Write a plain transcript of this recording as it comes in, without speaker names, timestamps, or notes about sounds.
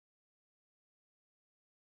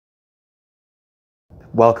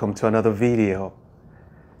Welcome to another video.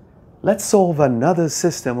 Let's solve another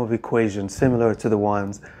system of equations similar to the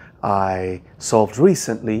ones I solved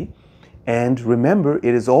recently. And remember,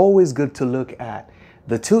 it is always good to look at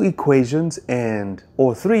the two equations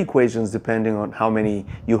or three equations depending on how many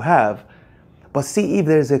you have, but see if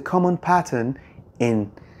there's a common pattern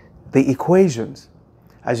in the equations.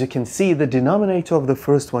 As you can see, the denominator of the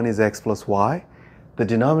first one is x plus y. The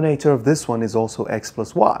denominator of this one is also x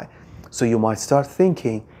plus y. So you might start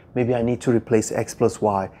thinking, maybe I need to replace x plus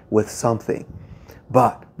y with something.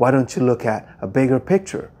 But why don't you look at a bigger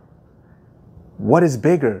picture? What is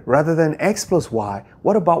bigger? Rather than x plus y,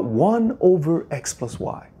 what about 1 over x plus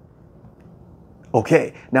y?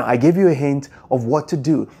 Okay, now I give you a hint of what to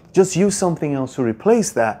do. Just use something else to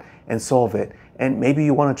replace that and solve it. And maybe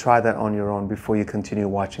you want to try that on your own before you continue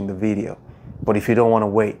watching the video. But if you don't want to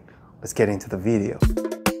wait, let's get into the video.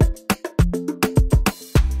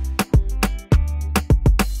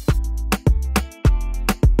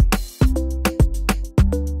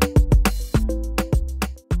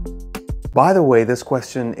 By the way, this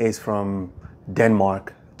question is from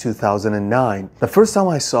Denmark, 2009. The first time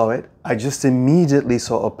I saw it, I just immediately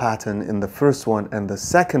saw a pattern in the first one and the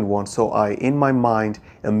second one. So I, in my mind,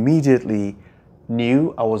 immediately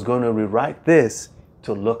knew I was going to rewrite this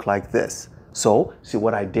to look like this. So, see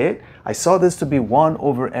what I did? I saw this to be 1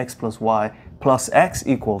 over x plus y plus x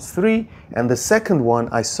equals 3. And the second one,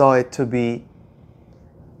 I saw it to be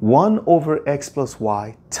 1 over x plus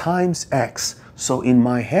y times x. So in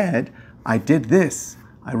my head, I did this.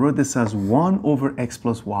 I wrote this as 1 over x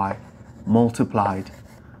plus y multiplied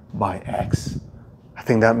by x. I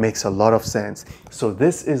think that makes a lot of sense. So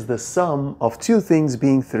this is the sum of two things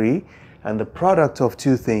being 3 and the product of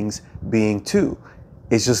two things being 2.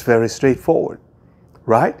 It's just very straightforward,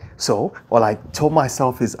 right? So what I told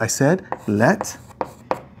myself is I said,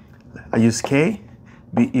 I use k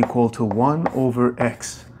be equal to 1 over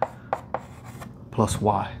x plus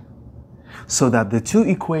y. So that the two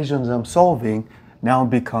equations I'm solving now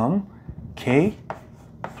become k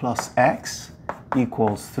plus x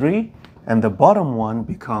equals 3, and the bottom one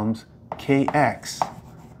becomes kx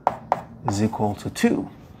is equal to 2.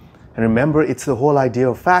 And remember, it's the whole idea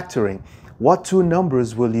of factoring. What two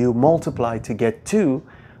numbers will you multiply to get 2,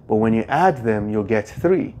 but when you add them, you'll get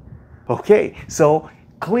 3. Okay, so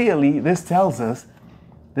clearly this tells us,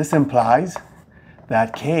 this implies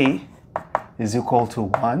that k is equal to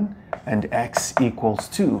 1 and x equals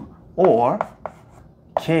 2, or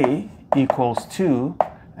k equals 2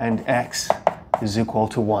 and x is equal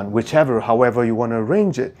to 1, however you want to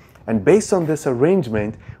arrange it. And based on this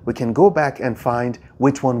arrangement, we can go back and find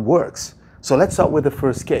which one works. So let's start with the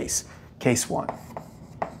first case, case 1.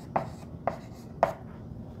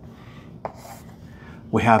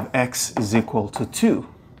 We have x is equal to 2.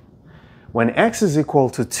 When x is equal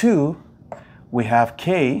to 2, we have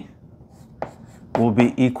k will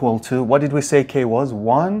be equal to, what did we say k was?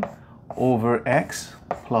 1 over x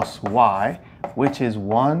plus y, which is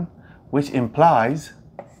 1, which implies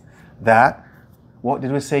that, what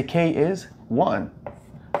did we say k is? 1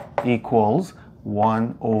 equals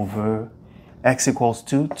 1 over x equals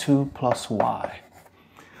 2 plus y.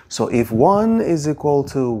 So if 1 is equal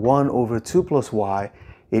to 1 over 2 plus y,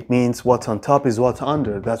 it means what's on top is what's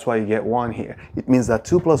under. That's why you get 1 here. It means that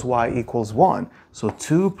 2 plus y equals 1. So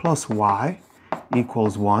 2 plus y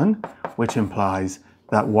equals 1, which implies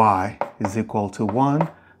that y is equal to 1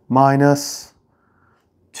 minus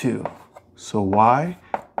 2. So y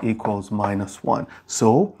equals minus 1.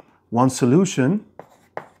 So one solution,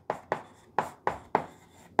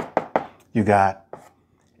 you got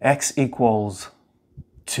x equals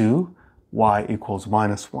 2, y equals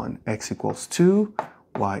minus 1. X equals 2,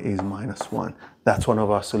 y is minus 1. That's one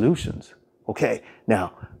of our solutions. Okay,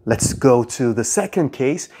 now let's go to the second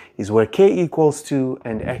case, is where k equals 2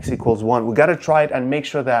 and x equals 1. We got to try it and make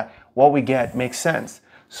sure that what we get makes sense.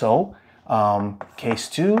 So case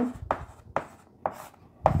 2,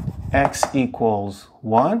 x equals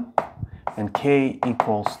 1 and k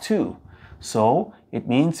equals 2. So it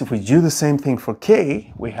means if we do the same thing for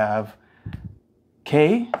k, we have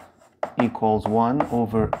k equals 1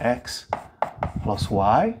 over x plus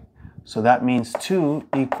y. So that means 2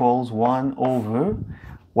 equals 1 over,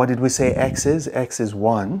 what did we say x is? X is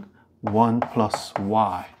 1 plus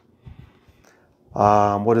y.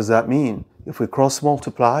 What does that mean? If we cross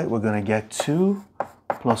multiply, we're going to get 2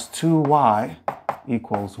 plus 2y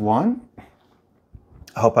equals 1.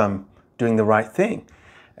 I hope I'm doing the right thing.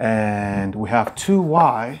 And we have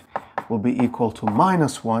 2y will be equal to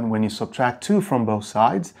minus 1 when you subtract 2 from both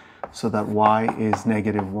sides, so that y is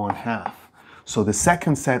negative 1/2. So the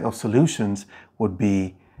second set of solutions would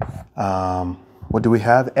be What do we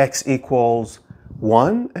have? X equals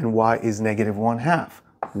 1 and y is negative 1/2.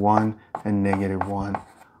 1 and negative 1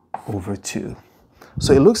 over 2.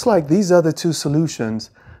 So it looks like these are the two solutions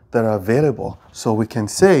that are available. So we can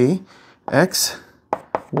say x,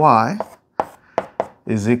 y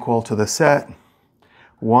is equal to the set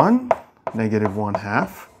 1, negative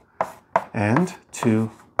 1/2, and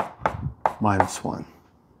 2, minus 1.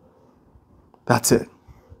 That's it.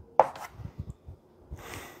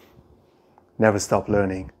 Never stop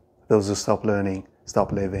learning. Those who stop learning,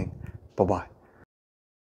 stop living. Bye-bye.